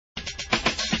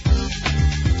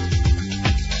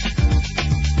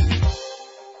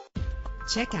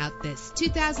Check out this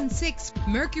 2006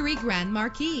 Mercury Grand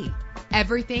Marquis.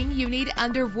 Everything you need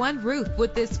under one roof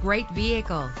with this great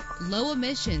vehicle. Low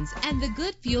emissions and the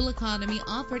good fuel economy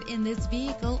offered in this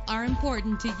vehicle are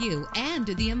important to you and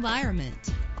to the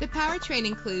environment. The powertrain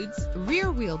includes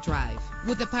rear-wheel drive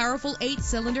with a powerful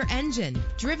 8-cylinder engine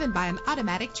driven by an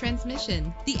automatic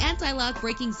transmission. The anti-lock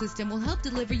braking system will help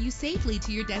deliver you safely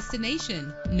to your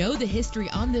destination. Know the history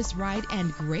on this ride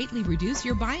and greatly reduce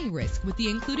your buying risk with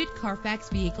the included Carfax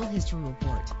Vehicle History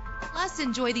Report. Plus,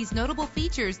 enjoy these notable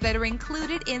features that are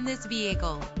included in this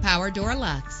vehicle: power door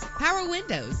locks, power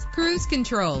windows, cruise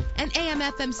control, an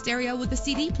AM/FM stereo with a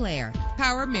CD player,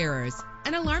 power mirrors,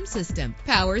 an alarm system,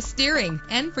 power steering.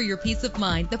 And for your peace of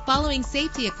mind, the following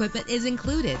safety equipment is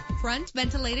included: front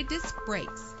ventilated disc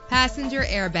brakes, passenger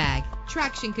airbag,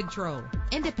 traction control,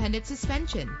 independent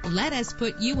suspension. Let us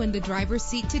put you in the driver's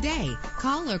seat today.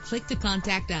 Call or click to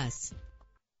contact us.